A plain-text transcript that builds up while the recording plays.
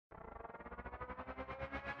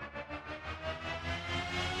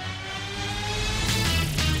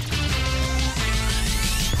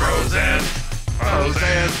foes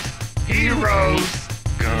and heroes.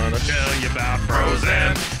 Gonna tell you about bros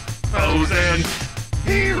and foes and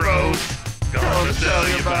heroes. Gonna tell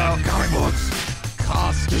you about comic books,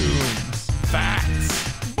 costumes,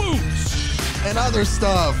 facts, boots, and other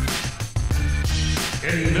stuff.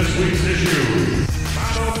 in this week's issue.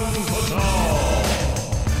 Madam Fatal.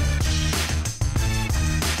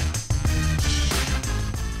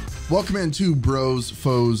 Welcome into Bros,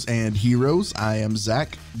 Foes, and Heroes. I am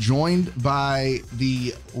Zach, joined by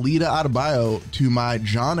the Lita Adebayo to my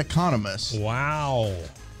John Economist, Wow.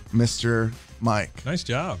 Mr. Mike. Nice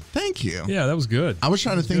job. Thank you. Yeah, that was good. I was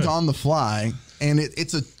trying to think on the fly, and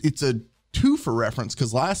it's a two for reference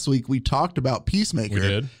because last week we talked about Peacemaker. We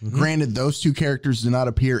did. Mm-hmm. Granted, those two characters do not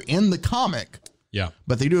appear in the comic. Yeah.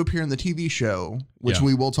 But they do appear in the TV show, which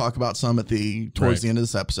we will talk about some towards the end of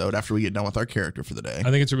this episode after we get done with our character for the day.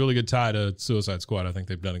 I think it's a really good tie to Suicide Squad. I think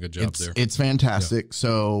they've done a good job there. It's fantastic. Yeah.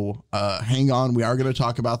 So hang on. We are going to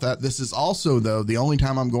talk about that. This is also, though, the only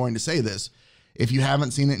time I'm going to say this. If you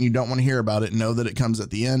haven't seen it and you don't want to hear about it, know that it comes at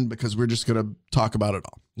the end because we're just going to talk about it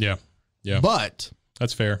all. Yeah. Yeah. But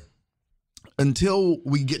that's fair. Until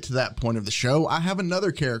we get to that point of the show, I have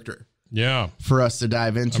another character. Yeah. For us to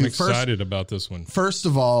dive into. I'm excited about this one. First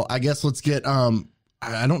of all, I guess let's get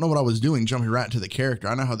I don't know what I was doing jumping right into the character.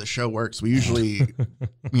 I know how the show works. We usually,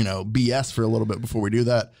 BS for a little bit before we do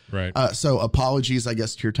that. Right. So apologies, I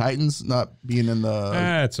guess, to your Titans not being in the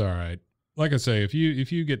That's all right. Like I say, if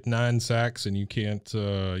you get 9 sacks and you can't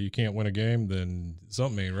win a game, then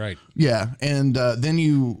something ain't right. Yeah. And then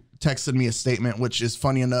you texted me a statement, which is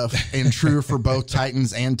funny enough and true for both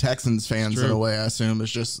Titans and Texans fans in a way, I assume.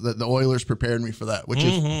 It's just that the Oilers prepared me for that, which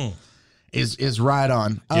is right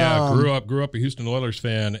on. Yeah, grew up a Houston Oilers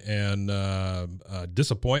fan, and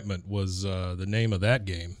disappointment was the name of that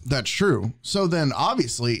game. That's true. So then,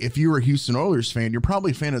 obviously, if you were a Houston Oilers fan, you're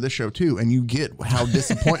probably a fan of this show too, and you get how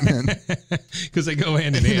disappointment because they go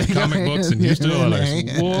hand in hand. Comic books and Houston Oilers.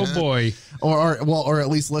 Oh boy. Or at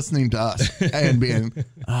least listening to us and being,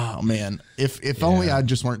 oh man, if only I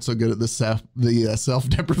just weren't so good at the self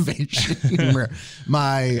deprivation.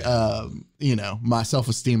 My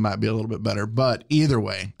self-esteem might be a little bit better, but either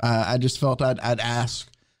way, I just felt I'd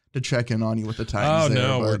ask to check in on you with the Titans. Oh,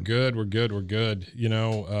 no, we're good.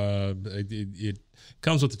 It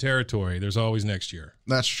comes with the territory. There's always next year.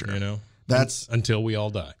 That's true. That's until we all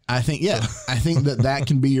die. I think, I think that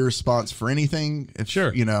can be your response for anything.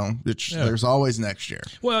 There's always next year.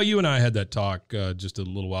 Well, you and I had that talk just a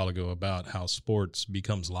little while ago about how sports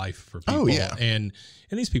becomes life for people. Oh, yeah. And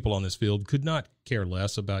these people on this field could not care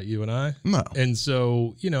less about you and I. No. And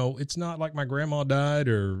so, it's not like my grandma died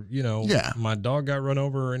or, my dog got run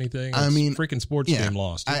over or anything. It's freaking sports game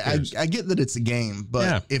lost. I get that it's a game,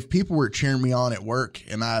 but if people were cheering me on at work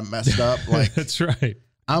and I messed up, like that's right.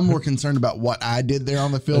 I'm more concerned about what I did there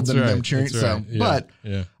on the field than them cheering. Right.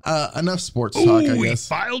 So, enough sports talk, I guess. We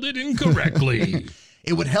filed it incorrectly.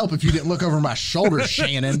 It would help if you didn't look over my shoulder,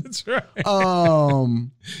 Shannon. That's right.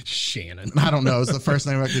 Shannon. I don't know. It's the first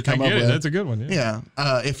name I could come up with. That's a good one. Yeah.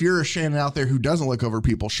 If you're a Shannon out there who doesn't look over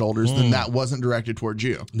people's shoulders, then that wasn't directed toward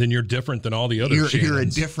you. Then you're different than all the other Shannons. You're a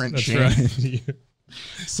different That's Shannon. Right.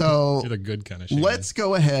 So you're the good kind of Shannon. Let's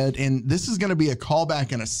go ahead, and this is going to be a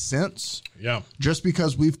callback in a sense. Yeah. Just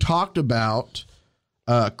because we've talked about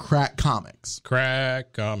Crack Comics.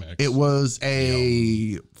 Crack Comics. It was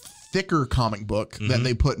a thicker comic book that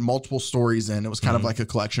they put multiple stories in. It was kind of like a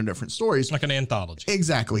collection of different stories. Like an anthology.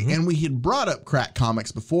 Exactly. And we had brought up Crack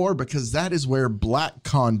Comics before because that is where Black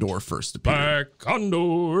Condor first appeared. Black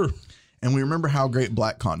Condor. And we remember how great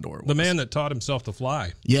Black Condor was. The man that taught himself to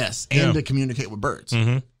fly. Yes, and to communicate with birds.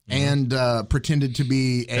 And pretended to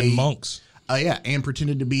be and monks. And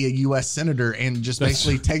pretended to be a U.S. senator and just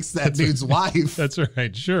basically takes that dude's wife. That's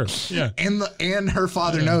right, sure. Yeah. And her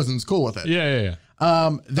father knows and is cool with it. Yeah.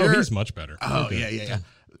 He's much better. Oh, yeah.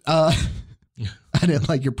 I didn't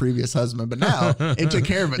like your previous husband, but now it took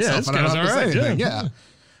care of itself. And I don't have to say anything. Yeah.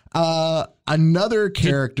 Another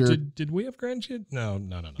character. Did we have grandchildren? No.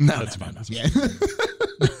 That's fine. Yeah.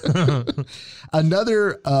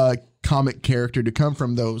 Another comic character to come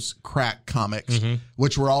from those Crack Comics,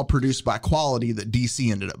 which were all produced by Quality that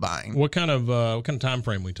DC ended up buying. What kind of time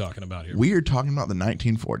frame are we talking about here? We are talking about the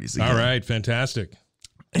 1940s again. All right, fantastic.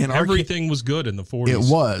 And everything was good in the 40s. It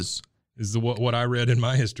was. Is what I read in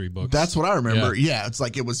my history books. That's what I remember. Yeah, it's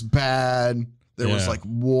like it was bad. There was like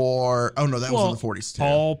war. Oh, no, that was in the 40s too.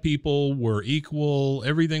 All people were equal.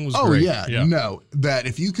 Everything was great. Oh, yeah. No, that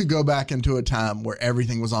if you could go back into a time where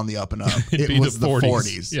everything was on the up and up, it was the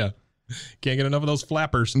 40s. Yeah. Can't get enough of those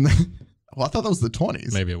flappers. Well, I thought that was the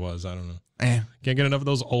 20s. Maybe it was. I don't know. Can't get enough of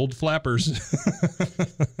those old flappers.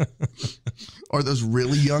 Or those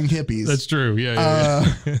really young hippies. That's true. Yeah.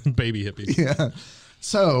 Baby hippies. Yeah.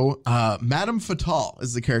 So, Madame Fatal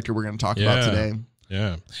is the character we're going to talk about today.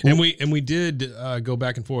 Yeah. And we did go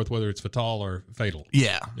back and forth whether it's fatal or fatal.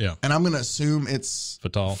 Yeah. Yeah. And I'm going to assume it's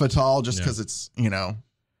fatal just because it's,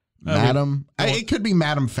 Madame. It could be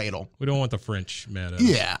Madame Fatal. We don't want the French mad at us.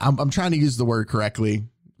 Yeah. I'm trying to use the word correctly.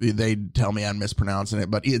 They tell me I'm mispronouncing it,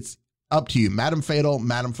 but it's up to you. Madame Fatal,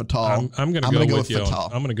 Madame Fatal. I'm going to go with you. I'm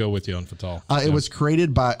going to go with you on Fatal. It was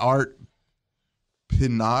created by Art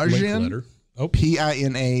Pinajian.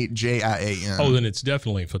 Pinajian. Oh, then it's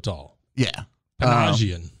definitely Fatal. Yeah.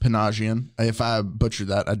 Pinajian. If I butchered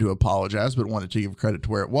that, I do apologize, but wanted to give credit to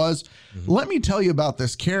where it was. Mm-hmm. Let me tell you about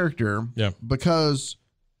this character because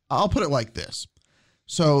I'll put it like this.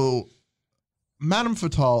 So Madame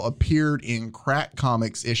Fatal appeared in Crack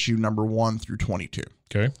Comics issue number 1 through 22.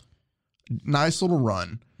 Okay. Nice little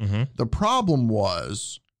run. Mm-hmm. The problem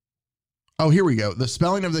was, here we go. The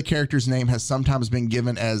spelling of the character's name has sometimes been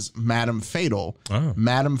given as Madame Fatal,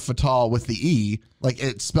 Madame Fatal with the E. Like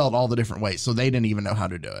it's spelled all the different ways. So they didn't even know how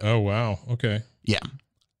to do it. Oh, wow. Okay. Yeah.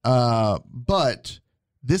 But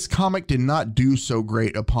this comic did not do so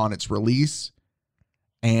great upon its release.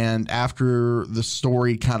 And after the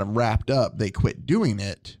story kind of wrapped up, they quit doing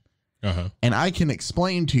it. And I can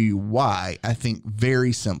explain to you why. I think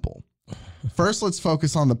very simple. First, let's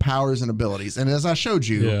focus on the powers and abilities. And as I showed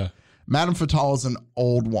you, Madame Fatal is an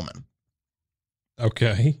old woman.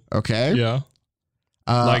 Okay. Yeah.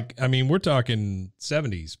 We're talking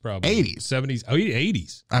 70s, probably 80s, 70s,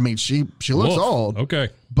 80s. I mean, she looks old. Okay.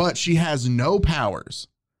 But she has no powers,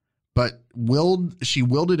 but she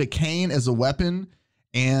wielded a cane as a weapon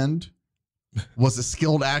and was a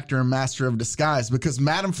skilled actor and master of disguise because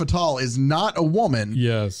Madame Fatal is not a woman.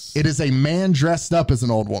 Yes. It is a man dressed up as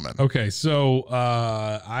an old woman. Okay. So,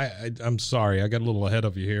 I'm sorry. I got a little ahead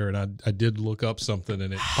of you here and I did look up something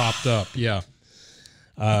and it popped up. Yeah.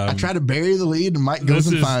 I try to bury the lead and Mike goes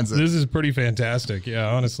and finds it. This is pretty fantastic. Yeah,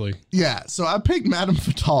 honestly. Yeah. So I picked Madame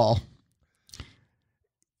Fatal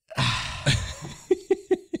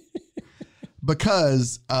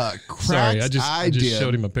because sorry, I just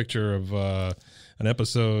showed him a picture of an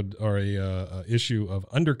episode or a issue of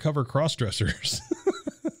Undercover Crossdressers.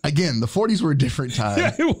 Again, the 40s were a different time.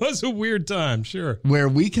 Yeah, it was a weird time, sure. Where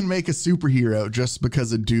we can make a superhero just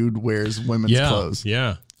because a dude wears women's clothes.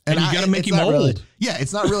 Yeah. And you got to make him old. Really,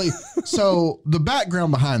 it's not really. So the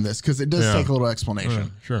background behind this, because it does take a little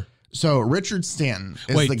explanation. Sure. So Richard Stanton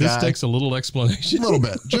is the guy. This takes a little explanation? A little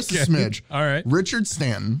bit. Just a smidge. All right. Richard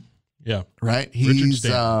Stanton. Yeah. Right? He's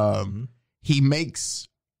he makes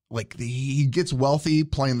he gets wealthy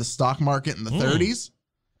playing the stock market in the 30s,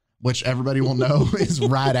 which everybody will know is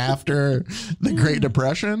right after the Great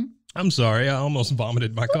Depression. I'm sorry, I almost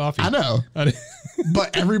vomited my coffee. I know.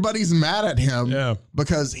 But everybody's mad at him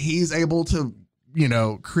because he's able to,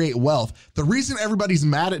 create wealth. The reason everybody's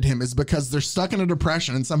mad at him is because they're stuck in a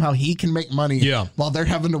depression and somehow he can make money while they're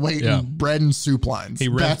having to wait in bread and soup lines.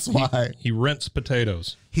 That's why. He rents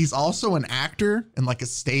potatoes. He's also an actor and a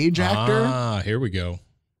stage actor. Ah, here we go.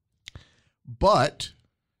 But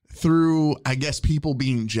through, I guess, people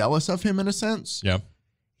being jealous of him in a sense,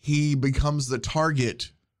 he becomes the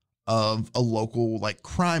target of a local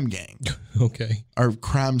crime gang. Okay. Or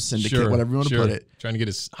crime syndicate, whatever you want to put it. Trying to get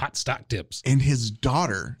his hot stock tips. And his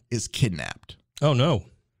daughter is kidnapped. Oh, no.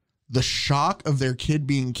 The shock of their kid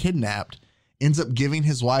being kidnapped ends up giving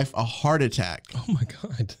his wife a heart attack. Oh, my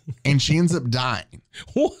God. And she ends up dying.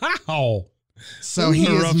 Wow. So he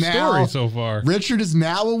is now, story so far. Richard is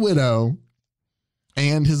now a widow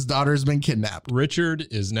and his daughter has been kidnapped. Richard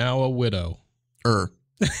is now a widow.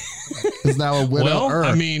 Is now a widow. Well,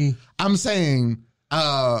 I mean, I'm saying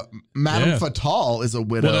Madame Fatal is a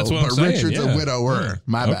widow, well, that's what I'm saying. Richard's a widower. Yeah.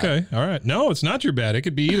 My bad. Okay, all right. No, it's not your bad. It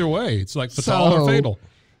could be either way. It's like Fatal or Fatal.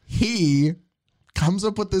 He comes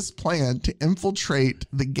up with this plan to infiltrate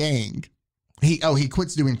the gang. He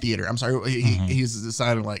quits doing theater. I'm sorry. He's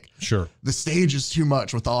decided the stage is too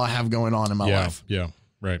much with all I have going on in my life. Yeah,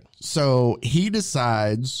 right. So he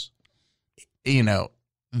decides,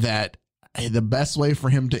 that the best way for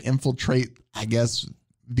him to infiltrate, I guess,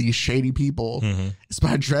 these shady people is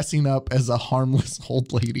by dressing up as a harmless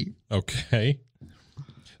old lady. Okay.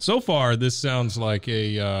 So far, this sounds like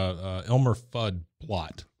a Elmer Fudd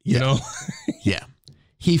plot. You know? Yeah.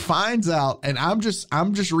 he finds out, and I'm just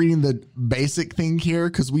reading the basic thing here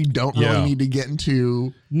because we don't really need to get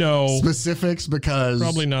into specifics because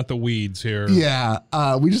probably not the weeds here. Yeah,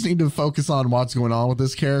 we just need to focus on what's going on with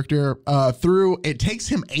this character. It takes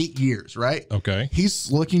him 8 years, right? Okay,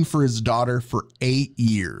 he's looking for his daughter for 8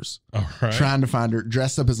 years, all right, trying to find her,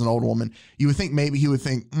 dressed up as an old woman. You would think maybe he would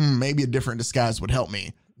think maybe a different disguise would help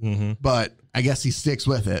me, but I guess he sticks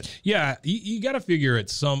with it. Yeah, you got to figure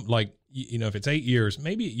at some like. If it's 8 years,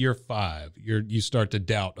 maybe at year 5, you start to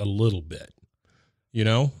doubt a little bit,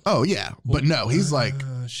 Oh yeah. But no, he's like,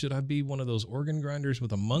 should I be one of those organ grinders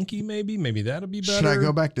with a monkey? Maybe that'll be better. Should I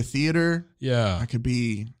go back to theater? Yeah. I could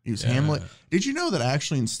use Hamlet. Did you know that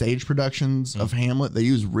actually in stage productions of Hamlet, they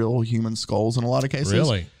use real human skulls in a lot of cases?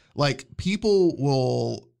 Really? Like people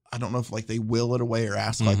will, I don't know if like they will it away or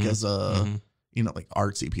ask like as a, like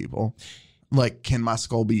artsy people, like, can my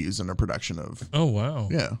skull be used in a production of? Oh, wow.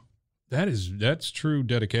 Yeah. That's true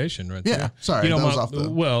dedication right there. Yeah, sorry, that was off the...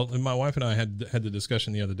 Well, my wife and I had the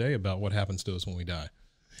discussion the other day about what happens to us when we die.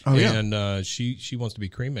 Oh, yeah. And she wants to be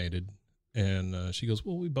cremated, and she goes,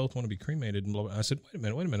 well, we both want to be cremated. And blah, blah. I said, wait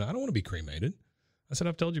a minute, I don't want to be cremated. I said,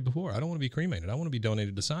 I've told you before, I don't want to be cremated. I want to be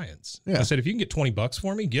donated to science. Yeah. I said, if you can get $20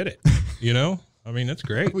 for me, get it. I mean, that's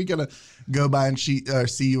great. We gotta go by and see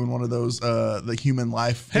you in one of those the human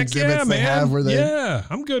life exhibits they have where they. Yeah,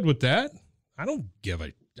 I'm good with that. I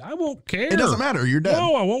won't care. It doesn't matter. You're dead.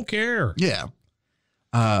 No, I won't care. Yeah.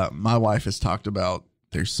 My wife has talked about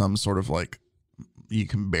there's some sort of like you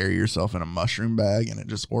can bury yourself in a mushroom bag and it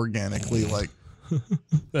just organically like.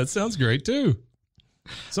 That sounds great too.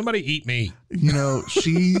 Somebody eat me.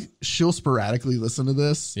 She'll sporadically listen to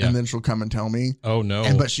this and then she'll come and tell me. Oh no.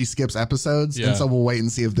 But she skips episodes. And so we'll wait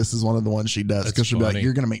and see if this is one of the ones she does. Because she'll be like,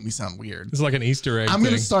 you're going to make me sound weird. It's like an Easter egg. I'm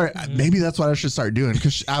going to start. Maybe that's what I should start doing.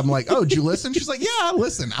 Because I'm like, oh, did you listen? She's like, yeah, I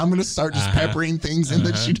listen. I'm going to start just peppering things in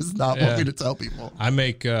that she does not want me to tell people. I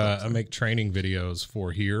make training videos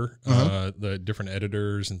for here, the different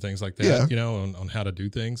editors and things like that, on how to do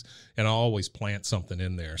things. And I'll always plant something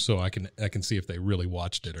in there so I can see if they really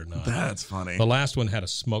watched it or not. That's funny. The last one had a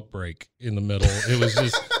smoke break in the middle. It was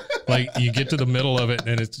just like you get to the middle of it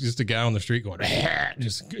and it's just a guy on the street going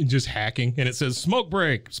just hacking and it says smoke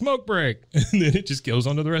break, and then it just goes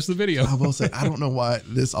on to the rest of the video. I will say I don't know why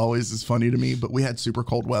this always is funny to me, but we had super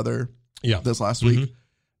cold weather this last week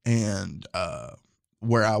and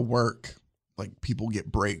where I work, like people get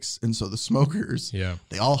breaks, and so the smokers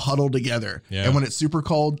they all huddle together and when it's super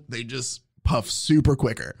cold they just puff super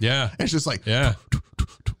quicker. It's just like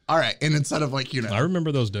all right, and instead of like I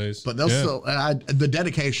remember those days, but they'll still the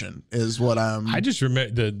dedication is what I just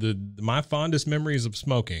remember my fondest memories of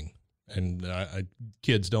smoking, and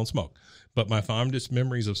kids don't smoke, but my fondest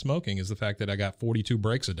memories of smoking is the fact that I got 42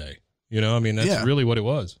 breaks a day. That's really what it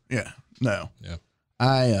was.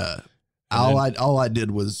 All I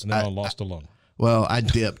did was I lost a lung. Well, I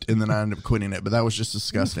dipped and then I ended up quitting it, but that was just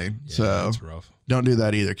disgusting. So that's rough. Don't do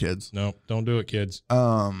that either, kids. No, don't do it, kids.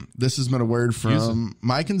 This has been a word from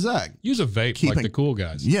Mike and Zach. Use a vape like the cool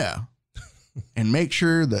guys. Yeah. And make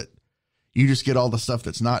sure that you just get all the stuff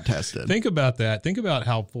that's not tested. Think about that. Think about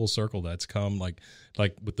how full circle that's come, like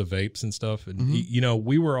with the vapes and stuff. And,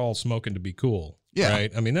 we were all smoking to be cool. Yeah.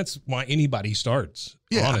 Right? I mean, that's why anybody starts,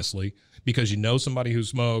 honestly, because somebody who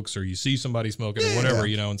smokes or you see somebody smoking or whatever,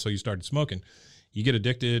 and so you started smoking. You get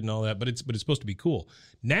addicted and all that, but it's supposed to be cool.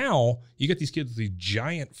 Now you get these kids with these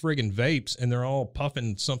giant friggin' vapes and they're all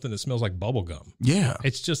puffing something that smells like bubble gum. Yeah.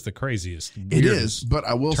 It's just the craziest. It is, but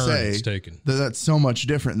I will say that's so much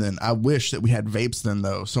different than I wish that we had vapes then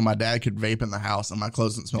though. So my dad could vape in the house and my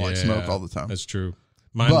clothes didn't smell like smoke all the time. That's true.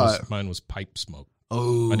 Mine was pipe smoke.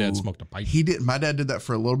 Oh, my dad smoked a pipe. He did. My dad did that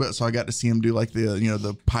for a little bit. So I got to see him do like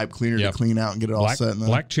the pipe cleaner to clean out and get it all set.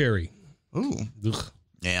 Black cherry. Ooh. Ugh.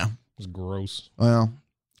 Yeah. It was gross. Well,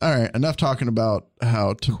 all right, enough talking about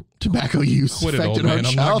how tobacco use affected our childhood.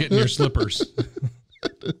 I'm not getting your slippers.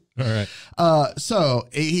 All right. So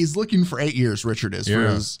he's looking for 8 years, Richard is, for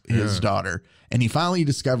his daughter. And he finally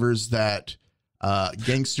discovers that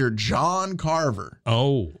gangster John Carver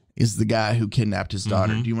is the guy who kidnapped his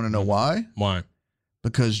daughter. Do you want to know why? Why?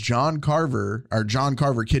 Because John Carver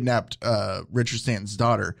kidnapped Richard Stanton's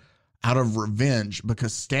daughter out of revenge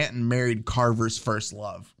because Stanton married Carver's first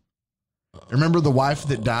love. Remember the wife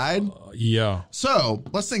that died? Yeah. So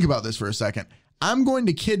let's think about this for a second. I'm going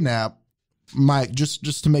to kidnap Mike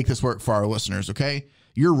just to make this work for our listeners. Okay.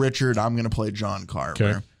 You're Richard. I'm going to play John Carver.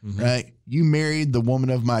 Okay. Right. You married the woman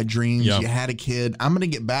of my dreams. Yep. You had a kid. I'm going to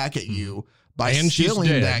get back at you by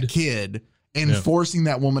stealing that kid and forcing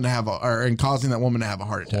that woman to have and causing that woman to have a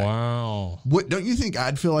heart attack. Wow. What don't you think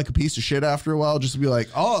I'd feel like a piece of shit after a while? Just to be like,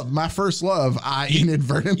 oh, my first love, I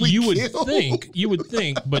inadvertently you killed. would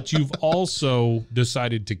think, but you've also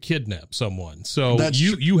decided to kidnap someone. So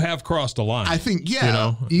you have crossed a line. I think,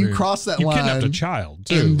 you crossed that line. You kidnapped a child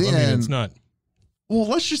too. And then, it's not. Well,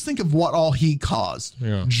 let's just think of what all he caused.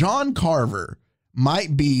 Yeah. John Carver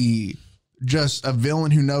might be just a villain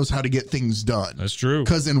who knows how to get things done. That's true.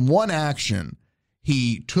 Because in one action,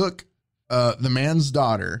 he took the man's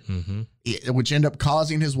daughter, which ended up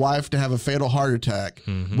causing his wife to have a fatal heart attack,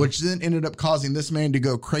 which then ended up causing this man to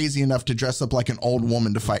go crazy enough to dress up like an old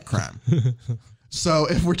woman to fight crime. So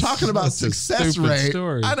if we're talking about success rate,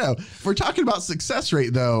 I know. If we're talking about success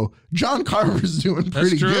rate, though, John Carver's doing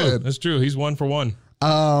pretty good. That's true. He's 1 for 1.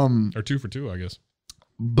 Or 2 for 2, I guess.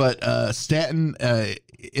 But Stanton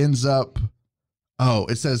ends up. Oh,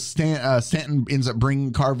 it says Stanton ends up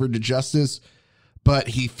bringing Carver to justice, but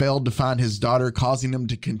he failed to find his daughter, causing him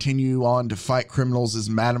to continue on to fight criminals as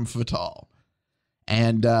Madame Fatal.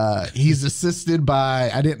 And he's assisted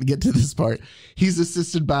by, I didn't get to this part. He's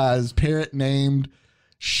assisted by his parrot named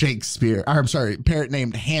parrot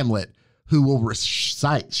named Hamlet, who will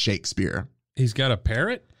recite Shakespeare. He's got a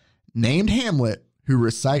parrot? Named Hamlet, who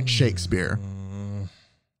recites Shakespeare.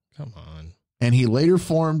 Come on. And he later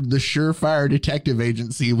formed the Surefire Detective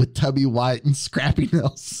Agency with Tubby White and Scrappy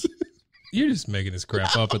Nelson. You're just making this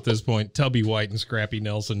crap up at this point. Tubby White and Scrappy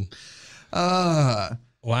Nelson.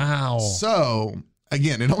 Wow. So,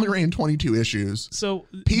 again, it only ran 22 issues. So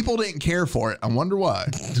people didn't care for it. I wonder why.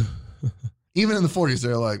 Even in the 40s,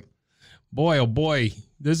 they're like, boy, oh boy,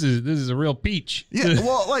 this is a real peach. Yeah,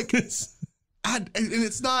 well, like, and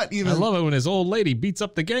it's not even. I love it when his old lady beats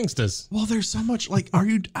up the gangsters. Well, there's so much, like,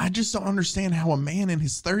 I just don't understand how a man in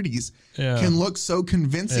his 30s can look so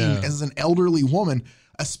convincing as an elderly woman,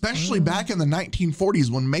 especially back in the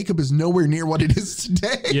 1940s when makeup is nowhere near what it is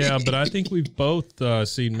today. Yeah, but I think we've both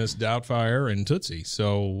seen Miss Doubtfire and Tootsie.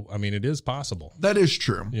 So, I mean, it is possible. That is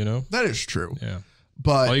true. You know? That is true. Yeah.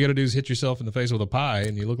 But all you got to do is hit yourself in the face with a pie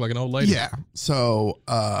and you look like an old lady. Yeah. So,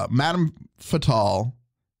 Madame Fatal,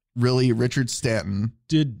 really, Richard Stanton.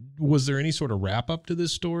 Was there any sort of wrap up to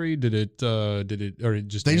this story? Or it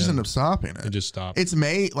just They just ended up stopping it. It just stopped. It's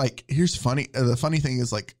made, like, here's funny. The funny thing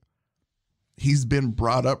is, like, he's been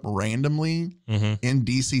brought up randomly in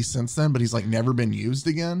DC since then, but he's like never been used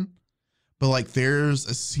again. But like, there's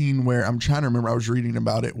a scene where I'm trying to remember, I was reading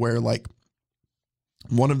about it, where like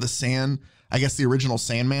one of the I guess the original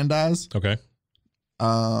Sandman dies. Okay.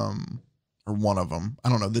 Or one of them. I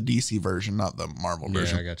don't know, the DC version, not the Marvel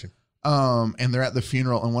version. Yeah, I got you. And they're at the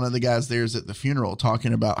funeral, and one of the guys there is at the funeral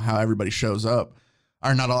talking about how everybody shows up.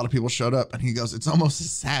 Or not a lot of people showed up, and he goes, it's almost as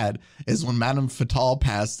sad as when Madame Fatal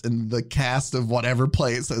passed and the cast of whatever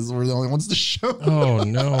play it says were the only ones to show up. Oh,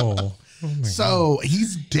 no. So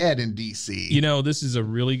he's dead in DC. You know, this is a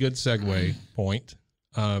really good segue point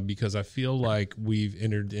because I feel like we've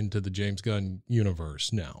entered into the James Gunn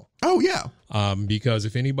universe now. Oh, yeah. Because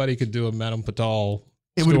if anybody could do a Madame Fatal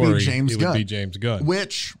it story, would be James Gunn. Would be James Gunn.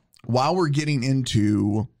 Which, while we're getting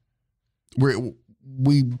into...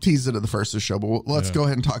 We teased it at the first of the show, but let's go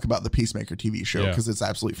ahead and talk about the Peacemaker TV show because it's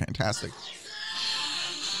absolutely fantastic.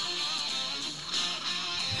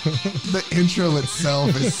 The intro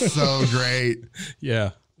itself is so great.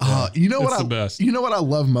 Yeah. You know what? The best. You know what I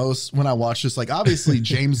love most when I watch this? Like, obviously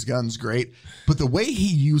James Gunn's great, but the way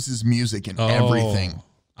he uses music and everything.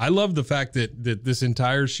 I love the fact that this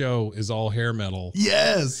entire show is all hair metal.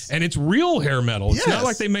 Yes. And it's real hair metal. It's not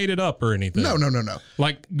like they made it up or anything. No.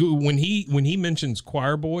 Like when he mentions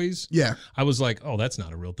choir boys, I was like, oh, that's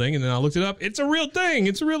not a real thing. And then I looked it up. It's a real thing.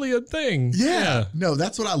 It's really a thing. Yeah. No,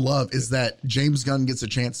 that's what I love is that James Gunn gets a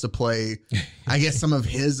chance to play, I guess, some of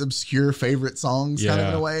his obscure favorite songs kind of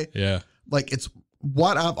in a way. Yeah. Like, it's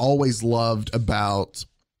what I've always loved about,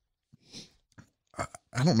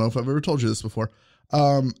 I don't know if I've ever told you this before.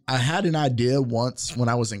 I had an idea once when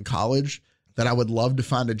I was in college that I would love to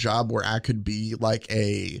find a job where I could be like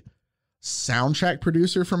a soundtrack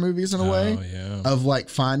producer for movies in a way of like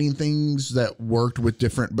finding things that worked with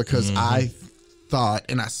different, because I thought,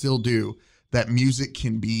 and I still do, that music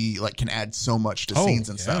can add so much to scenes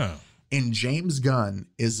and stuff. And James Gunn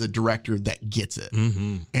is a director that gets it.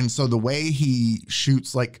 And so the way he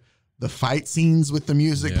shoots like the fight scenes with the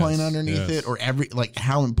music playing underneath it, or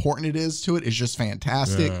how important it is to it, is just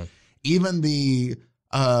fantastic. Even the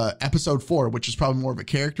episode 4, which is probably more of a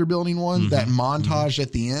character building one, that montage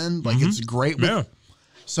at the end, like it's great.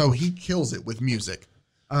 So he kills it with music.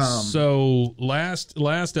 So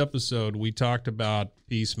last episode we talked about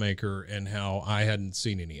Peacemaker and how I hadn't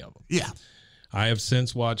seen any of them. Yeah. I have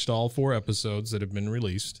since watched all 4 episodes that have been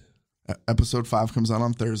released. Episode 5 comes out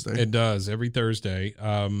on Thursday. It does, every Thursday.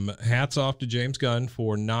 Hats off to James Gunn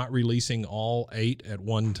for not releasing all 8 at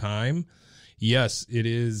one time. Yes, it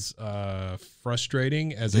is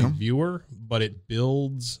frustrating as a viewer, but it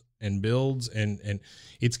builds and builds, and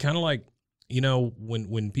it's kind of like, you know,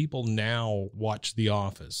 when people now watch The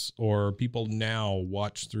Office, or people now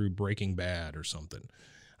watch through Breaking Bad or something,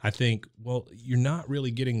 I think, well, you're not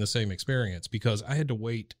really getting the same experience, because I had to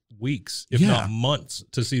wait weeks, if not months,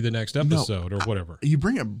 to see the next episode or whatever. You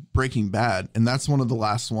bring up Breaking Bad, and that's one of the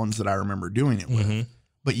last ones that I remember doing it with.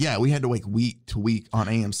 But yeah, we had to wait week to week on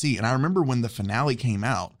AMC. And I remember when the finale came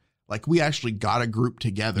out, like, we actually got a group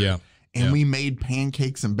together and we made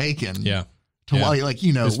pancakes and bacon. Like,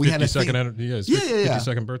 you know, we had a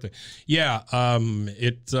 52nd birthday.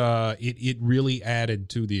 It really added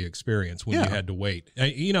to the experience when you had to wait.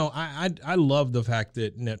 You know, I love the fact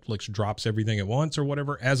that Netflix drops everything at once or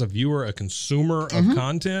whatever. As a viewer, a consumer of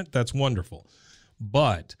content, that's wonderful.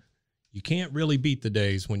 But you can't really beat the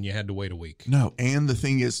days when you had to wait a week. No, and the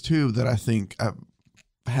thing is, too, that I think I've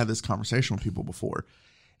had this conversation with people before,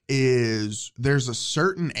 is there's a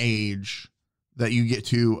certain age that you get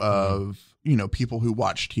to of, you know, people who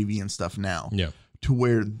watch TV and stuff now, to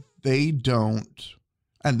where they don't,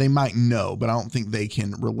 and they might know, but I don't think they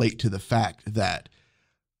can relate to the fact that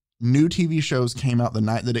new TV shows came out the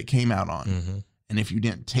night that it came out on. And if you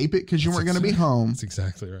didn't tape it because you weren't going to be home, that's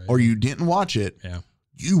exactly right, or you didn't watch it,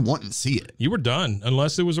 you wouldn't see it. You were done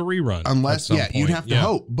unless it was a rerun. Unless, you'd have to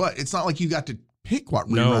hope. But it's not like you got to pick what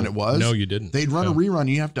rerun it was. No, you didn't. They'd run a rerun.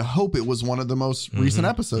 You have to hope it was one of the most recent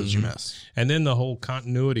episodes you missed. And then the whole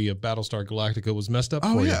continuity of Battlestar Galactica was messed up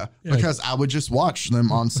for you. Because I would just watch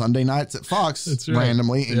them on Sunday nights at Fox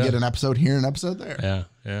randomly and get an episode here and an episode there.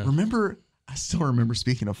 I still remember,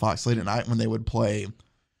 speaking of Fox, late at night when they would play,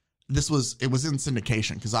 it was in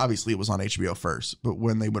syndication, because obviously it was on HBO first, but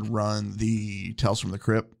when they would run the Tales from the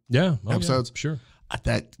Crypt episodes,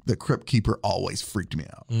 that the Crypt Keeper always freaked me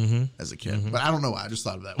out as a kid. But I don't know why. I just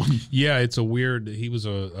thought of that one. Yeah, it's a weird, he was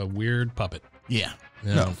a weird puppet. Yeah.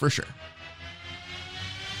 No, for sure.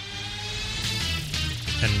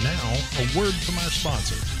 And now, a word from our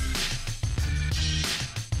sponsor.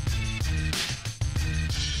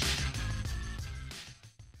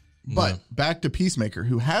 But back to Peacemaker,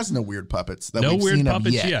 who has no weird puppets that we've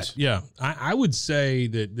seen yet. Yeah. I would say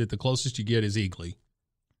that the closest you get is Eagly.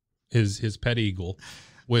 His pet eagle,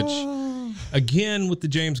 which again with the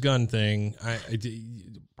James Gunn thing,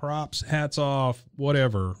 props, hats off,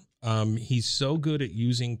 whatever. He's so good at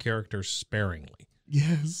using characters sparingly.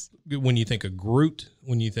 Yes. When you think of Groot,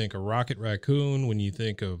 when you think of Rocket Raccoon, when you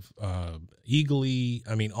think of Eagly,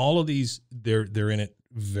 I mean, all of these, they're in it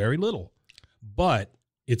very little, but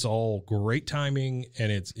it's all great timing, and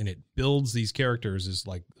it builds these characters as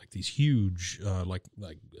like these huge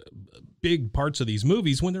big parts of these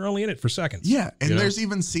movies when they're only in it for seconds. Yeah, and there's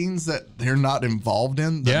even scenes that they're not involved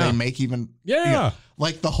in that they make even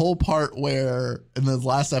like the whole part where in the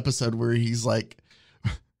last episode where he's like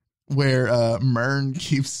where Mern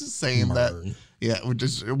keeps saying that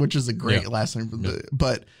which is a great last name from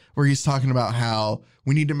but where he's talking about how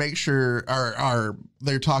we need to make sure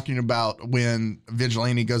they're talking about when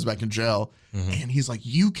Vigilante goes back in jail, and he's like,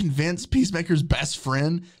 you convinced Peacemaker's best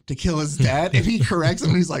friend to kill his dad, and he corrects him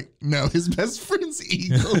and he's like, no, his best friend's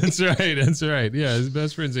Eagle. That's right. Yeah, his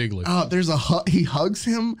best friend's Eagle. There's he hugs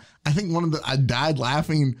him. I think I died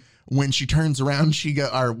laughing when she turns around,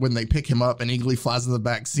 or when they pick him up and Eagly flies in the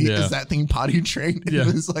back seat. Is that thing potty trained? And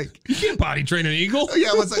it's like, you can't potty train an eagle.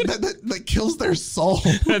 Yeah, it's like that kills their soul.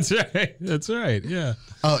 That's right. Yeah.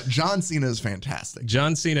 John Cena is fantastic.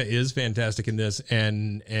 John Cena is fantastic in this,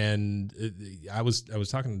 and I was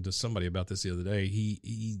talking to somebody about this the other day.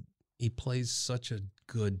 He plays such a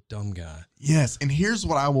good dumb guy. Yes, and here's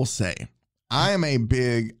what I will say.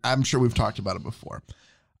 I'm sure we've talked about it before.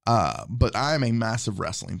 But I am a massive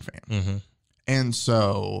wrestling fan. And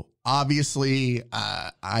so obviously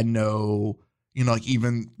I know, like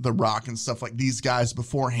even The Rock and stuff, like these guys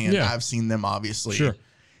beforehand, I've seen them obviously. Sure.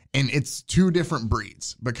 And it's two different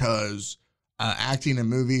breeds, because acting in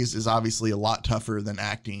movies is obviously a lot tougher than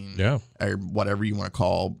acting or whatever you want to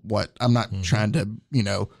call what. I'm not trying to,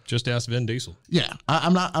 just ask Vin Diesel. Yeah.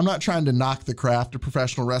 I'm not trying to knock the craft of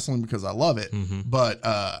professional wrestling, because I love it, but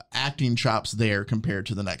acting chops there compared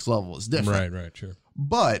to the next level is different. Right, sure.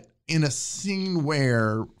 But in a scene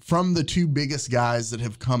where, from the two biggest guys that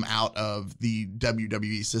have come out of the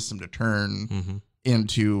WWE system to turn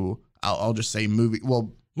into, I'll just say movie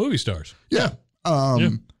stars. Yeah.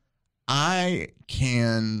 I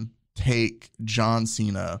can take John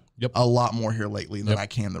Cena a lot more here lately than I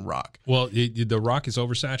can The Rock. Well, The Rock is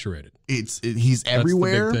oversaturated. He's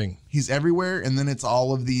everywhere. The big thing. He's everywhere, and then it's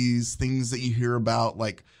all of these things that you hear about,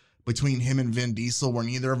 like between him and Vin Diesel, where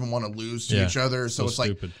neither of them want to lose to each other. So it's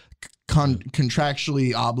stupid. like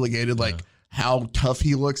contractually obligated, like how tough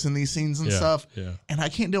he looks in these scenes and stuff. Yeah. And I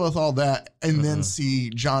can't deal with all that. And then see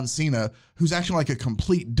John Cena, who's acting like a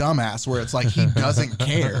complete dumbass, where it's like he doesn't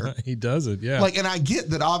care. He doesn't, yeah. Like, and I get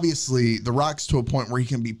that obviously The Rock's to a point where he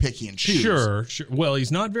can be picky and choose. Sure. Well,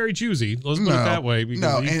 he's not very choosy. Let's put it that way,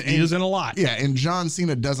 because he is in a lot. Yeah, and John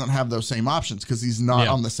Cena doesn't have those same options because he's not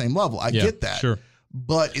on the same level. I get that. Sure.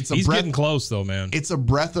 But he's getting close though, man. It's a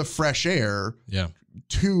breath of fresh air. Yeah.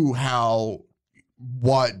 To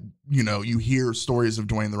you hear stories of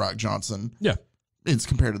Dwayne The Rock Johnson. Yeah. It's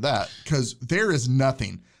compared to that, because there is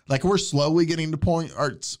nothing. Like, we're slowly getting to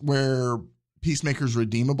points where Peacemaker's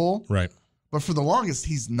redeemable. Right. But for the longest,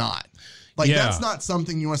 he's not. Like, that's not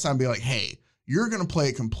something you want to be like, hey, you're going to play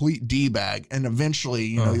a complete D-bag, and eventually,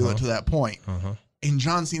 you get to that point. And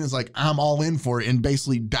John Cena's like, I'm all in for it, and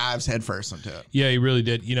basically dives headfirst into it. Yeah, he really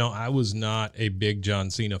did. I was not a big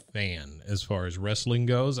John Cena fan as far as wrestling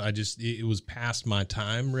goes. it was past my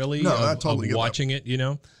time, really, I totally of watching it,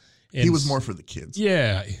 And he was more for the kids.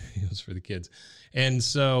 Yeah, he was for the kids. And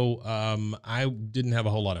so I didn't have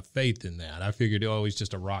a whole lot of faith in that. I figured, he's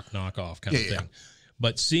just a Rock knockoff kind of thing.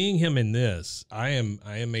 But seeing him in this, I am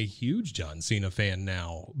a huge John Cena fan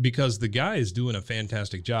now, because the guy is doing a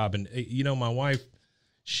fantastic job. And my wife,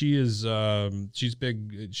 she's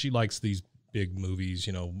big. She likes these big movies,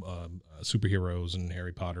 superheroes and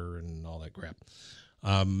Harry Potter and all that crap.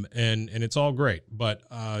 And it's all great, but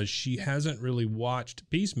she hasn't really watched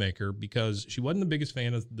Peacemaker because she wasn't the biggest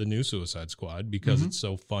fan of the new Suicide Squad, because it's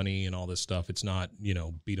so funny and all this stuff. It's not,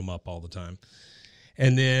 beat 'em up all the time.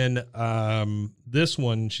 And then this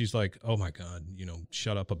one, she's like, oh my God,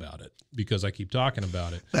 shut up about it, because I keep talking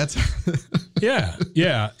about it. That's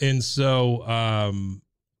yeah. And so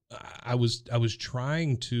I was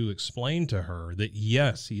trying to explain to her that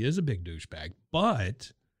yes, he is a big douchebag,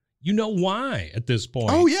 but why at this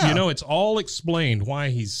point. Oh yeah. It's all explained why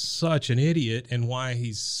he's such an idiot and why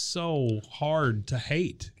he's so hard to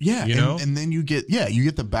hate. Yeah. And then you get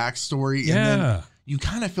the backstory. Yeah. And then you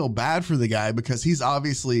kind of feel bad for the guy, because he's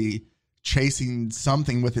obviously chasing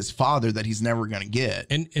something with his father that he's never going to get.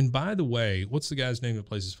 And by the way, what's the guy's name that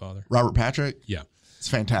plays his father? Robert Patrick. Yeah. It's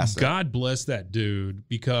fantastic. God bless that dude,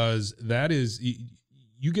 because that is,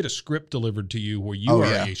 you get a script delivered to you where you are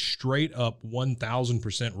a straight up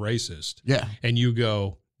 1,000% racist. Yeah. And you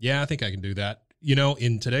go, yeah, I think I can do that.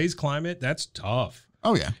 In today's climate, that's tough.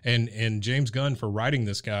 Oh yeah. And James Gunn for writing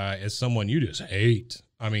this guy as someone you just hate.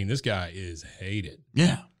 I mean, this guy is hated.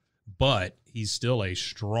 Yeah. But he's still a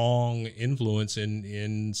strong influence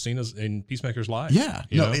in Peacemaker's life. Yeah.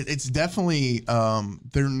 It's definitely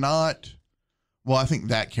they're not. Well, I think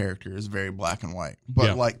that character is very black and white,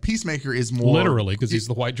 but like Peacemaker is more literally, because he's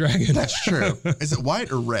the white dragon. That's true. Is it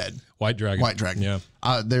white or red? White dragon. White dragon. Yeah.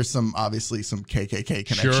 There's obviously some KKK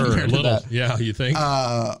connection. Sure, there a to little. That. Yeah, you think?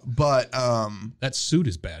 But that suit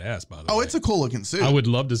is badass, by the way. Oh, it's a cool looking suit. I would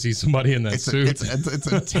love to see somebody in that suit. It's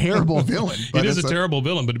a terrible villain. But it is a terrible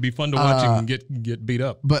villain, but it'd be fun to watch him get beat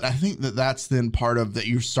up. But I think that's then part of that.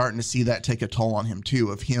 You're starting to see that take a toll on him too,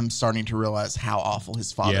 of him starting to realize how awful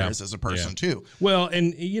his father is as a person too. Well,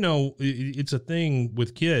 and it's a thing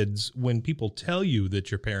with kids, when people tell you that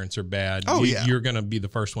your parents are bad, you're going to be the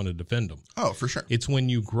first one to defend them. Oh, for sure. It's when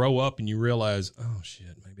you grow up and you realize, oh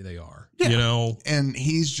shit, maybe they are. Yeah. And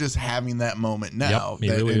he's just having that moment now. Yep, he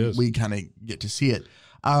really is. We kind of get to see it.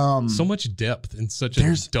 So much depth in such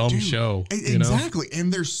a dumb show. Exactly.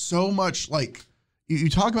 And there's so much, like, you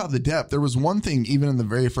talk about the depth. There was one thing, even in the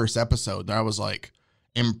very first episode, that I was like,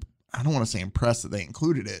 I don't want to say impressed that they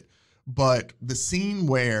included it, but the scene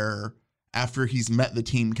where after he's met the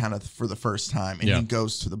team kind of for the first time and he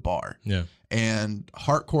goes to the bar and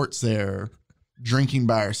Harcourt's there drinking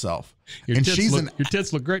by herself. Your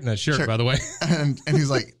tits look great in that shirt, by the way. And he's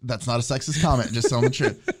like, that's not a sexist comment, just telling the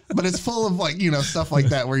truth. But it's full of like, stuff like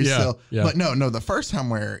that where he's still, but no, the first time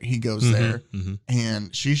where he goes there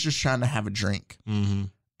and she's just trying to have a drink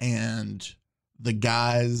and the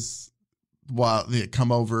guys, they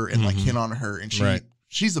come over and like hit on her and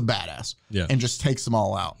she's a badass and just takes them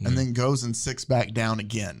all out and then goes and sits back down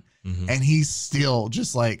again. And he's still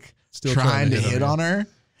just like trying to hit on her.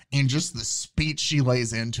 And just the speech she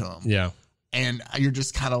lays into him. Yeah. And you're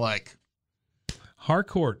just kind of like,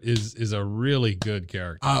 Harcourt is a really good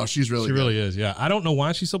character. Oh, she really is. Yeah, I don't know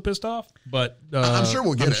why she's so pissed off, but I'm sure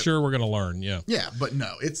we'll get I'm it. sure we're gonna learn. Yeah, yeah, but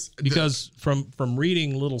no, it's because from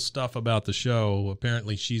reading little stuff about the show,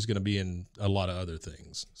 apparently she's gonna be in a lot of other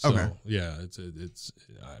things. So, okay, yeah,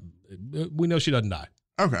 we know she doesn't die.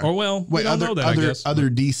 Okay, or well, we don't know that. I guess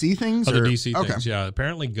other DC things, other DC things. Yeah,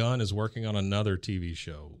 apparently Gunn is working on another TV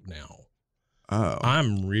show now. Oh,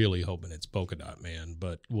 I'm really hoping it's Polka Dot Man,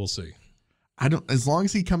 but we'll see. I don't. As long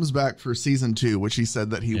as he comes back for season 2, which he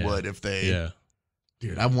said that he would, if they. Yeah.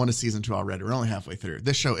 Dude, I've wanted season 2 already. We're only halfway through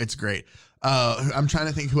this show. It's great. I'm trying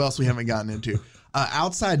to think who else we haven't gotten into.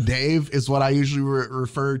 Outside Dave is what I usually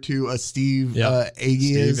refer to as Steve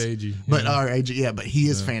Agee is. Steve Agee. But Agee, but he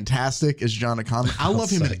is fantastic as John O'Connor. I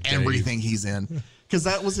love him in everything he's in. Because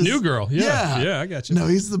that was his New Girl. Yeah, I got you. No,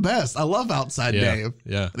 he's the best. I love Outside Dave.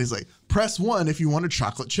 Yeah. And he's like, press 1 if you want a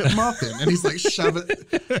chocolate chip muffin. And he's like, shove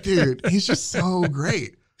it. Dude, he's just so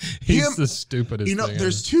great. He's the stupidest thing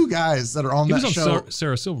there's 2 guys that are on that show. He was on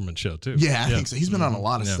Sarah Silverman's show, too. Yeah, I think so. He's been on a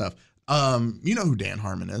lot of stuff. You know who Dan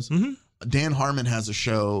Harmon is? Mm-hmm. Dan Harmon has a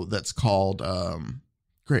show that's called...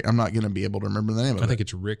 Great, I'm not going to be able to remember the name of it. I think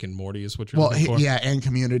it's Rick and Morty is what you're looking for. Yeah, and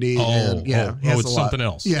Community. It's something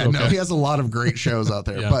else. Yeah, okay. No, he has a lot of great shows out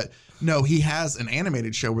there. But no, he has an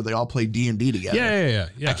animated show where they all play D&D together. Yeah.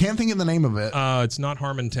 I can't think of the name of it. It's not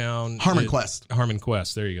Harmontown. Harmon Quest. Harmon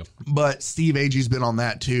Quest, there you go. But Steve Agee's been on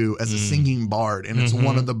that too as a singing bard, and it's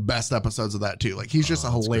one of the best episodes of that too. Like, he's just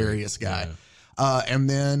a hilarious guy. Yeah. And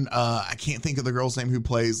then I can't think of the girl's name who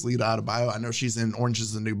plays Lita Adebayo. I know she's in Orange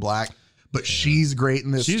is the New Black. But she's great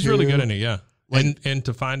in this. She's really good in it, yeah. Like, and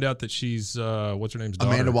to find out that she's what's her name's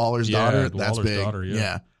daughter, Amanda Waller's daughter. That's Waller's big. Daughter,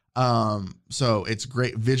 yeah. So it's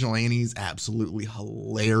great. Vigilante's absolutely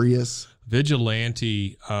hilarious.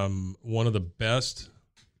 Vigilante, one of the best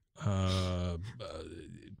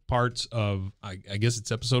parts of I guess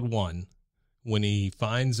it's episode 1 when he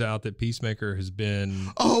finds out that Peacemaker has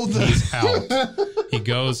been he's out. He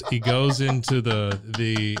goes into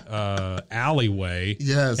the alleyway.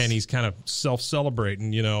 Yes. And he's kind of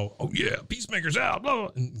self-celebrating, oh yeah, Peacemaker's out. Blah, blah.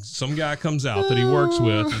 And some guy comes out that he works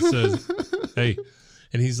with and says, hey,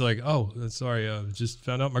 and he's like, oh, sorry, just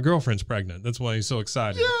found out my girlfriend's pregnant. That's why he's so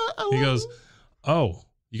excited. Yeah, he goes, oh,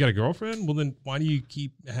 you got a girlfriend? Well, then why do you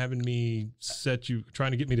keep having me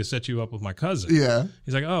trying to get me to set you up with my cousin? Yeah.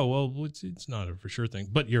 He's like, oh, well, it's not a for sure thing,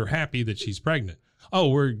 but you're happy that she's pregnant. Oh,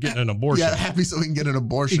 we're getting an abortion. Yeah, happy so we can get an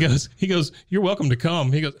abortion. He goes, you're welcome to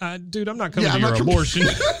come. He goes, dude, I'm not coming to your abortion.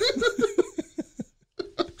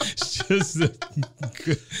 It's just good.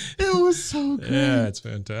 It was so good. Yeah, it's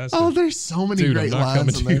fantastic. Oh, there's so many great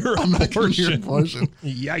lines in there. I'm not coming to your abortion.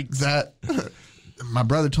 Yikes. My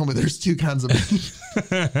brother told me there's 2 kinds of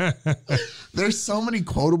there's so many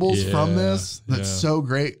quotables from this that's so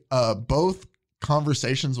great. Both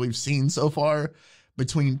conversations we've seen so far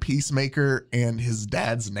between Peacemaker and his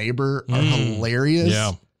dad's neighbor are hilarious.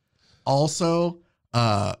 Yeah. Also,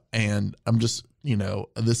 and I'm just,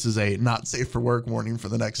 this is a not safe for work warning for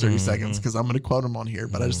the next 30 seconds because I'm going to quote him on here,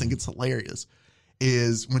 but I just think it's hilarious.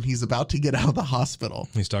 Is when he's about to get out of the hospital.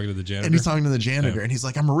 He's talking to the janitor. And he's talking to the janitor. And he's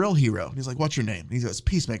like, I'm a real hero. And he's like, what's your name? And he goes,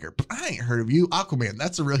 Peacemaker. I ain't heard of you. Aquaman.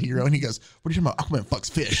 That's a real hero. And he goes, what are you talking about? Aquaman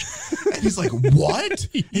fucks fish. And he's like, what?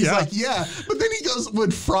 He's like, yeah. But then he goes,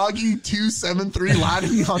 would Froggy273 lie to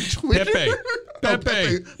me on Twitter?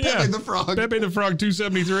 Pepe the Frog. Pepe the Frog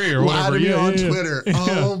 273 or lie whatever. To me on Twitter.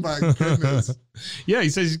 Oh my goodness. Yeah, he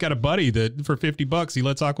says he's got a buddy that for $50 he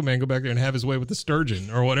lets Aquaman go back there and have his way with the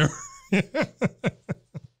sturgeon or whatever.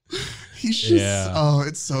 He's just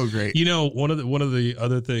it's so great. One of the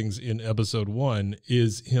other things in episode 1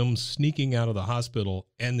 is him sneaking out of the hospital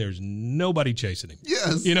and there's nobody chasing him.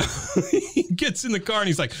 Yes. He gets in the car and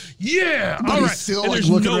he's like, yeah, but all right. Still and like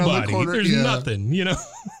there's nobody. There's nothing,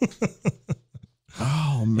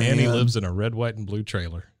 Oh man. And he lives in a red, white, and blue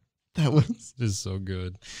trailer. That was just so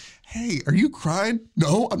good. Hey, are you crying?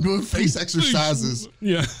 No, I'm doing face exercises.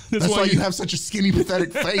 Yeah. That's why you have such a skinny,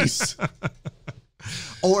 pathetic face.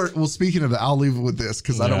 Or, well, speaking of that, I'll leave it with this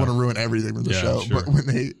because I don't want to ruin everything with the show. Sure. But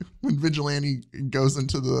when Vigilante goes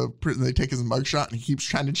into the prison, they take his mugshot and he keeps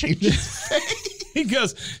trying to change his face. he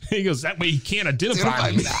goes, that way he can't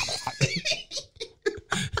identify me.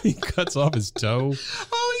 He cuts off his toe.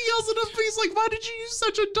 Oh, he yells at him. He's like, why did you use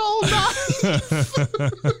such a dull knife?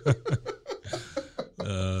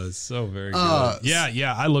 So very good.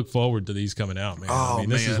 Yeah. I look forward to these coming out, man.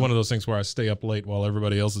 This is one of those things where I stay up late while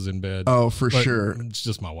everybody else is in bed. Oh, for sure. It's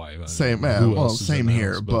just my wife. Same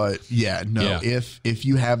here. House, but if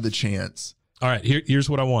you have the chance. All right. Here's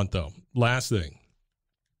what I want though. Last thing.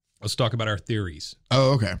 Let's talk about our theories.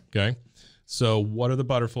 Oh, okay. Okay. So what are the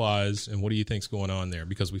butterflies and what do you think's going on there?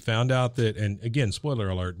 Because we found out that, and again, spoiler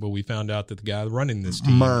alert, but we found out that the guy running this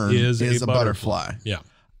team Mern is a butterfly. Yeah.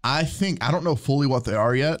 I don't know fully what they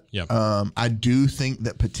are yet. Yeah. I do think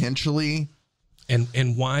that potentially.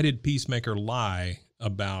 And why did Peacemaker lie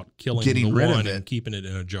about getting the rid one of it and keeping it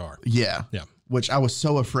in a jar? Yeah. Yeah. Which I was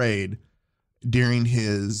so afraid during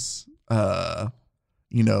his,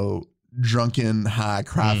 drunken high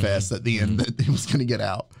cry fest at the end that it was going to get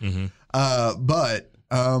out. But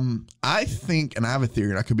I think, and I have a theory,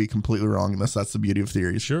 and I could be completely wrong, unless that's the beauty of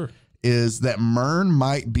theories. Sure. Is that Mern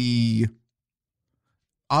might be,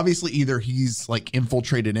 obviously either he's like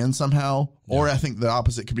infiltrated in somehow, or I think the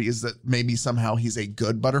opposite could be is that maybe somehow he's a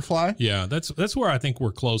good butterfly. Yeah, that's where I think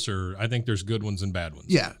we're closer. I think there's good ones and bad ones.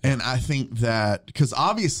 Yeah, and I think that because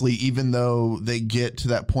obviously even though they get to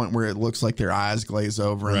that point where it looks like their eyes glaze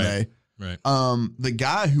over and they the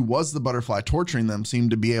guy who was the butterfly torturing them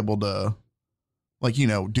seemed to be able to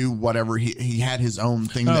do whatever he had his own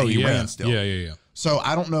thing that he ran still. Yeah. So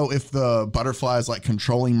I don't know if the butterfly is like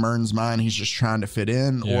controlling Mern's mind. He's just trying to fit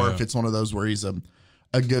in, or if it's one of those where he's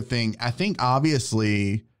a good thing. I think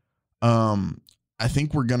obviously, I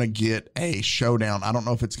think we're going to get a showdown. I don't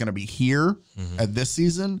know if it's going to be here at this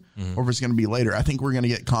season or if it's going to be later. I think we're going to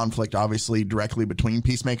get conflict, obviously, directly between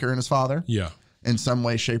Peacemaker and his father. Yeah. In some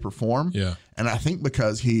way, shape, or form. Yeah. And I think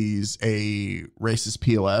because he's a racist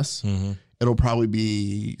POS, it'll probably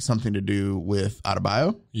be something to do with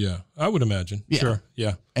Adebayo. Yeah, I would imagine. Yeah. Sure.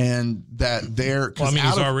 Yeah. And that they're... Well, I mean,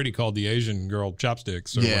 he's already called the Asian girl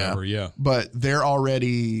chopsticks or whatever. Yeah. But they're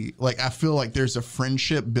already... I feel like there's a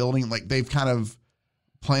friendship building. Like, they've kind of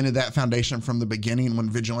planted that foundation from the beginning when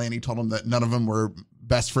Vigilante told them that none of them were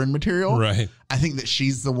best friend material. Right. I think that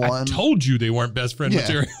she's the one. I told you they weren't best friend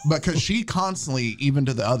material. Because she constantly, even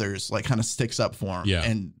to the others, kind of sticks up for him. Yeah.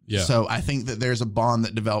 And so I think that there's a bond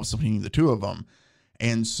that develops between the two of them.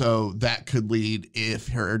 And so that could lead, if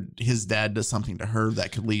his dad does something to her,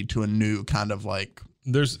 that could lead to a new kind of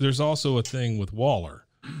There's also a thing with Waller.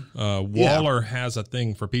 Waller has a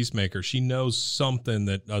thing for Peacemaker. She knows something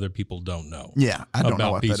that other people don't know. Yeah, I don't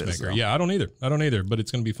know what Peacemaker. That is, though. Yeah, I don't either. But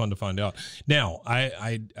it's going to be fun to find out. Now,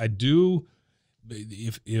 I do.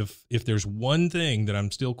 If there's one thing that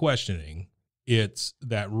I'm still questioning, it's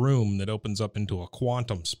that room that opens up into a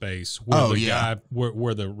quantum space where guy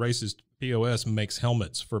where the racist POS makes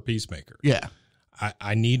helmets for Peacemaker. Yeah,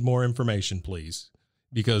 I need more information, please.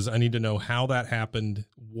 Because I need to know how that happened,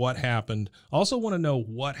 what happened. Also want to know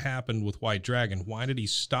what happened with White Dragon. Why did he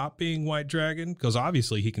stop being White Dragon? Because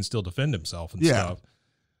obviously he can still defend himself and stuff.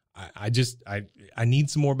 I need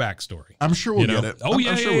some more backstory. I'm sure we'll get it. Oh, I'm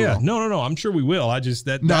yeah. Will. No. I'm sure we will. That's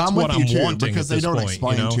what I'm wanting because they don't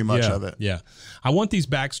explain too much of it. Yeah. I want these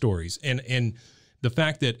backstories. And the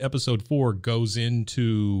fact that episode 4 goes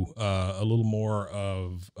into a little more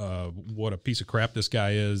of what a piece of crap this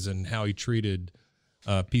guy is and how he treated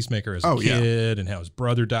Peacemaker as a kid and how his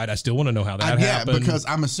brother died. I still want to know how that happened. Yeah, because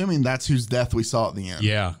I'm assuming that's whose death we saw at the end.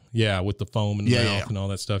 Yeah, with the foam in the mouth and all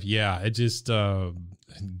that stuff. Yeah, it just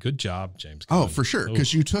good job, James Gunn. Oh, for sure,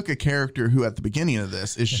 because you took a character who at the beginning of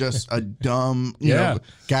this is just a dumb guy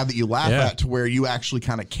that you laugh at to where you actually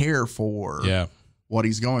kind of care for what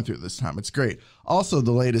he's going through this time. It's great. Also,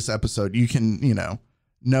 the latest episode, you can,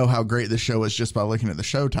 know how great the show is just by looking at the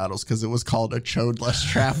show titles because it was called A Chode Less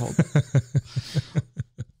Traveled.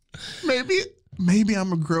 Maybe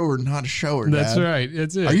I'm a grower, not a shower. That's Dad. right.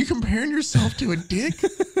 That's it. Are you comparing yourself to a dick?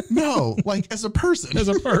 No, as a person. As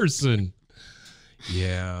a person.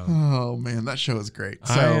 Yeah. Oh man, that show is great.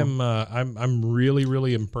 So, I'm really,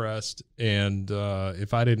 really impressed. And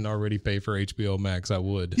if I didn't already pay for HBO Max, I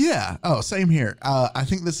would. Yeah. Oh, same here. I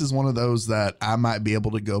think this is one of those that I might be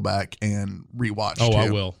able to go back and rewatch. Oh, too. I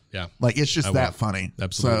will. Yeah. It's just that funny.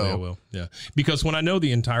 Absolutely, I will. Yeah. Because when I know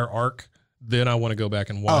the entire arc, then I want to go back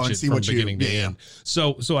and watch it from beginning to end.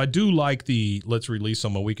 So I do like the let's release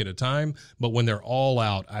them a week at a time, but when they're all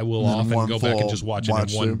out, I will often go back and just watch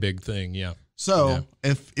it in one big thing. Yeah. So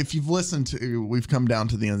if you've listened to, we've come down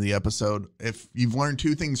to the end of the episode. If you've learned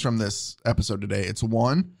two things from this episode today, it's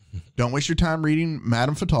one, don't waste your time reading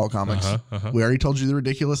Madame Fatal comics. We already told you the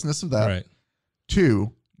ridiculousness of that. Right.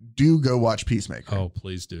 Two, do go watch Peacemaker. Oh,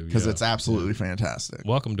 please do. Because it's absolutely fantastic.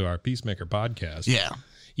 Welcome to our Peacemaker podcast. Yeah.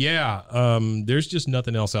 Yeah. There's just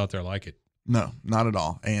nothing else out there like it. No, not at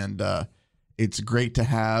all. And it's great to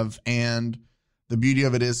have. And the beauty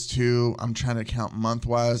of it is too, I'm trying to count month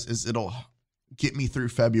wise, is it'll get me through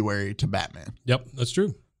February to Batman. Yep, that's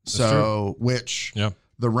true. Which the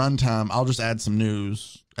runtime, I'll just add some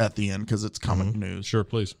news at the end because it's comic news. Sure,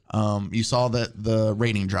 please. You saw that the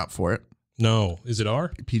rating dropped for it. No, is it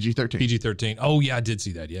R? PG-13. PG-13. Oh yeah, I did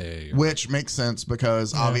see that. Yeah. Which makes sense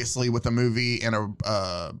because obviously with a movie and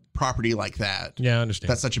a property like that, Yeah, I understand.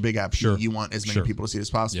 that's such a big IP. Sure. You want as many people to see it as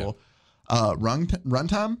possible.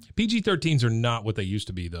 Runtime? PG-13s are not what they used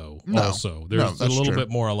to be, though. No. Also, there's a little bit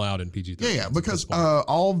more allowed in PG-13. Yeah, because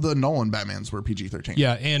all the Nolan Batmans were PG-13.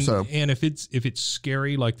 Yeah, and if it's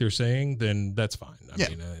scary like they're saying, then that's fine. I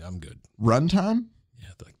mean, I'm good. Runtime? Yeah,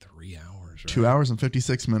 like 3 hours. Right? 2 hours and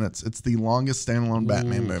 56 minutes. It's the longest standalone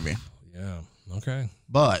Batman movie. Yeah. Okay.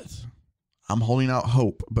 But I'm holding out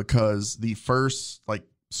hope because the first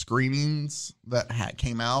screenings that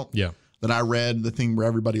came out. Yeah. That I read, the thing where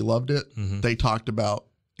everybody loved it, they talked about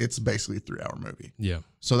it's basically a 3-hour movie. Yeah.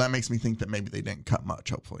 So that makes me think that maybe they didn't cut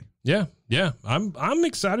much, hopefully. Yeah. I'm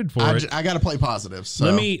excited for it. I got to play positive. So.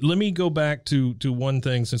 Let me go back to one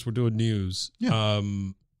thing since we're doing news. Yeah.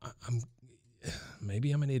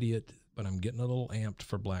 Maybe I'm an idiot, but I'm getting a little amped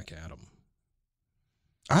for Black Adam.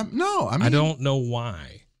 I don't know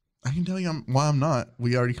why. I can tell you why I'm not.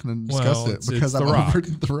 We already kind of discussed it because I'm over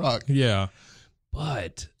The Rock. Yeah.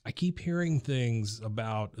 But I keep hearing things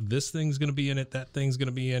about this thing's going to be in it, that thing's going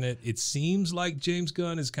to be in it. It seems like James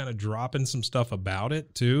Gunn is kind of dropping some stuff about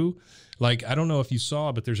it too. Like, I don't know if you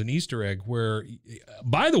saw, but there's an Easter egg where,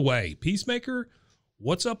 by the way, Peacemaker,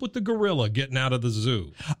 what's up with the gorilla getting out of the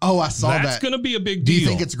zoo? Oh, I saw that. That's going to be a big deal. Do you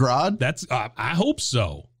think it's Grodd? That's I hope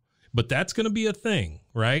so. But that's going to be a thing,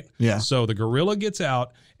 right? Yeah. So the gorilla gets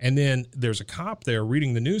out, and then there's a cop there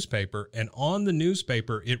reading the newspaper, and on the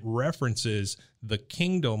newspaper, it references the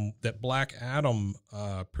kingdom that Black Adam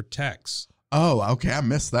protects. Oh, okay. I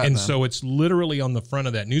missed that. And so it's literally on the front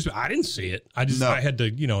of that newspaper. I didn't see it. I had to,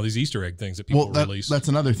 these Easter egg things that people release. That's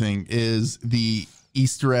another thing is the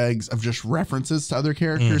Easter eggs of just references to other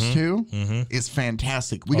characters too is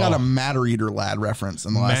fantastic. We got a Matter Eater Lad reference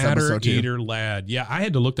in the last episode too. Matter Eater Lad. Yeah, I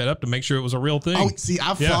had to look that up to make sure it was a real thing. Oh, see,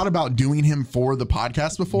 I've thought about doing him for the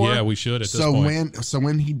podcast before. Yeah, we should at this point.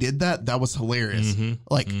 When he did that was hilarious.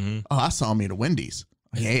 I saw him eat a Wendy's.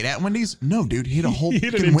 He ate at Wendy's? No, dude, he ate a whole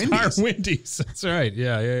fucking Wendy's. Wendy's. That's right.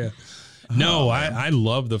 Yeah. No, I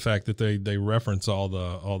love the fact that they reference all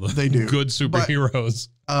the they do. Good superheroes.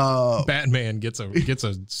 Batman gets a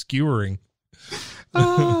skewering.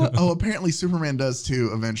 Apparently Superman does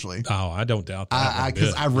too eventually. Oh, I don't doubt that.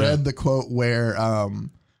 Because I read the quote where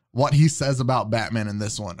what he says about Batman in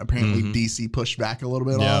this one. Apparently DC pushed back a little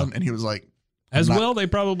bit on, and he was like, they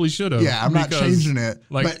probably should have. Yeah, I'm not changing it.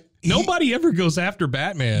 But nobody ever goes after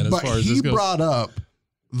Batman as far as this goes. He brought up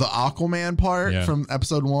the Aquaman part from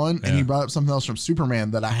episode 1, and he brought up something else from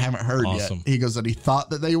Superman that I haven't heard yet. He goes that he thought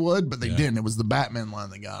that they would, but they didn't. It was the Batman line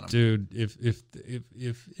that got him. Dude, if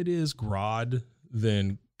it is Grodd,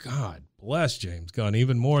 then God bless James Gunn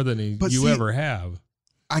even more than you ever have.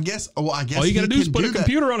 I guess all you got to do is put a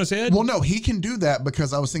computer on his head. Well, no, he can do that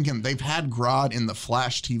because I was thinking they've had Grodd in the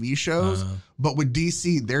Flash TV shows, but with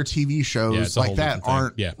DC, their TV shows like that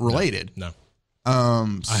aren't related. No.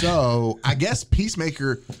 So I guess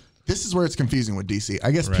Peacemaker, this is where it's confusing with DC.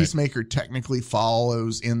 I guess Peacemaker technically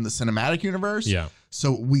follows in the cinematic universe. Yeah.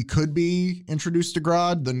 So we could be introduced to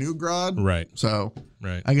Grodd, the new Grodd. Right. So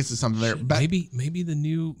I guess it's something there. Maybe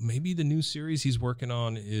the new series he's working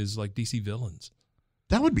on is like DC villains.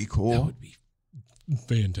 That would be cool. That would be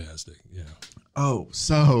fantastic. Yeah. Oh,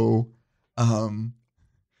 so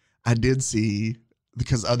I did see,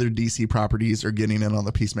 because other DC properties are getting in on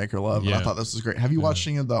the Peacemaker love, and I thought this was great. Have you watched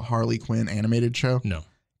any of the Harley Quinn animated show? No.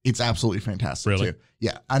 It's absolutely fantastic, really? Too.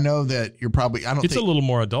 Yeah. I know that you're probably, It's a little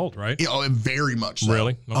more adult, right? Very much so.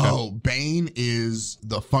 Really? Okay. Oh, Bane is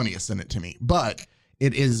the funniest in it to me, but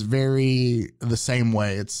it is very the same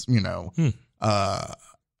way. It's,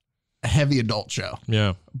 a heavy adult show.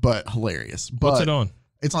 Yeah. But hilarious. What's it on?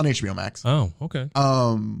 It's on HBO Max. Oh, okay.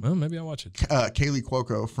 Well, maybe I'll watch it. Kaylee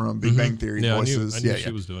Cuoco from Big Bang Theory voices. I knew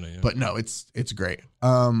she was doing it. Yeah. But no, it's great.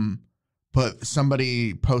 But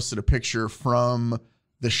somebody posted a picture from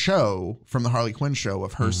the show, from the Harley Quinn show,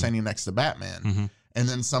 of her standing next to Batman. And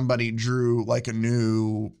then somebody drew like a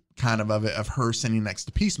new kind of it of her standing next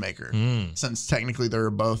to Peacemaker. Since technically they're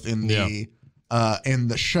both in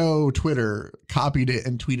the show, Twitter copied it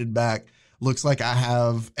and tweeted back, looks like I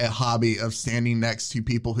have a hobby of standing next to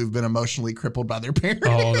people who've been emotionally crippled by their parents.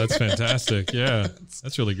 Oh, that's fantastic. Yeah.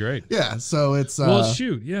 That's really great. Yeah. So it's well,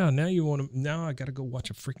 shoot. Yeah. Now I got to go watch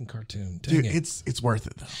a freaking cartoon. Dang it. It's worth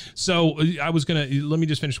it though. So let me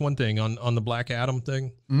just finish one thing on the Black Adam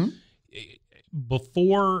thing.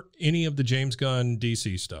 Before any of the James Gunn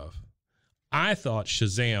DC stuff, I thought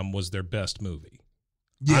Shazam was their best movie.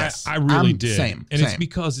 Yes, I really did. Same. It's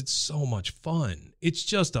because it's so much fun. It's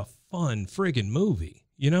just a fun friggin' movie.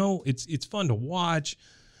 It's fun to watch.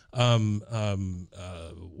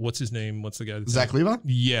 What's his name? What's the guy? Zach Levi?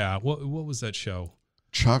 Yeah. What was that show?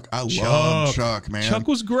 Chuck. I love Chuck, man. Chuck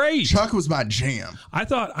was great. Chuck was my jam. I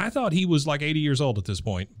thought he was like 80 years old at this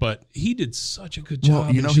point, but he did such a good job.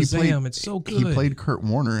 Well, you know, he played, it's so good. He played Kurt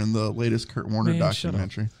Warner in the latest Kurt Warner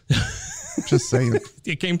documentary. Just saying.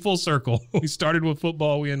 It came full circle. We started with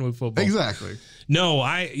football, we end with football. Exactly. No,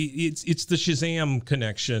 it's the Shazam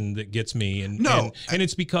connection that gets me, and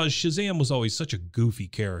it's because Shazam was always such a goofy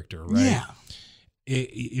character, right? Yeah.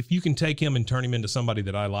 If you can take him and turn him into somebody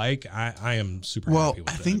that I like, I am super happy with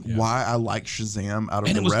that. I think why I like Shazam out of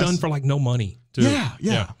and the it was rest, done for like no money, too.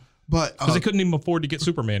 Yeah. But because they couldn't even afford to get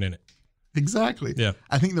Superman in it. Exactly. Yeah.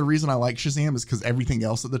 I think the reason I like Shazam is because everything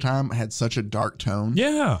else at the time had such a dark tone.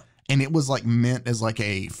 Yeah. And it was like meant as like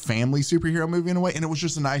a family superhero movie in a way. And it was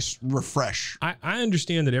just a nice refresh. I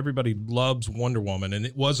understand that everybody loves Wonder Woman, and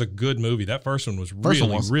it was a good movie. That first one was really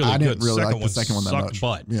good. I didn't really like the second one that much.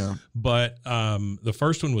 Butt. Yeah. But the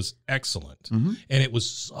first one was excellent. Mm-hmm. And it was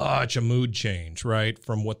such a mood change, right?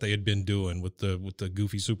 From what they had been doing with the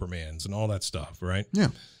goofy Supermans and all that stuff, right?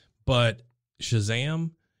 Yeah. But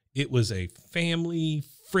Shazam, it was a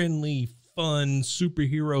family-friendly, fun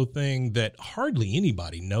superhero thing that hardly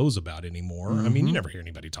anybody knows about anymore. Mm-hmm. I mean, you never hear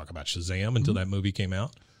anybody talk about Shazam until that movie came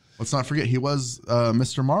out. Let's not forget he was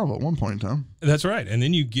Mr. Marvel at one point in time. That's right. And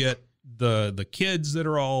then you get the kids that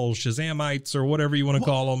are all Shazamites or whatever you want to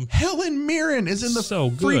call them. Helen Mirren is in the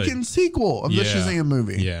freaking sequel of the Shazam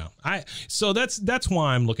movie. Yeah. So that's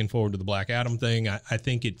why I'm looking forward to the Black Adam thing. I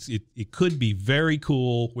think it could be very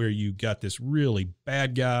cool where you got this really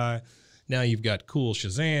bad guy. Now you've got cool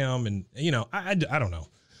Shazam, and I don't know.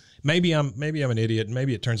 Maybe I'm an idiot, and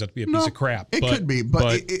maybe it turns out to be a piece of crap. It could be,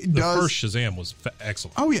 but it the does. first Shazam was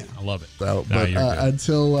excellent. Oh yeah, I love it. So, but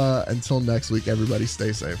until next week, everybody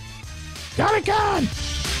stay safe. Got it, gone.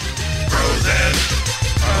 Frozen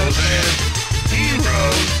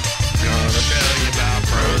heroes. Gonna tell you about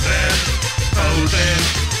frozen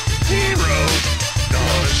heroes.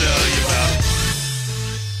 Gonna tell you about.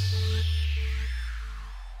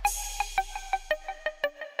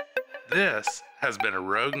 This has been a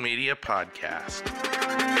Rogue Media podcast.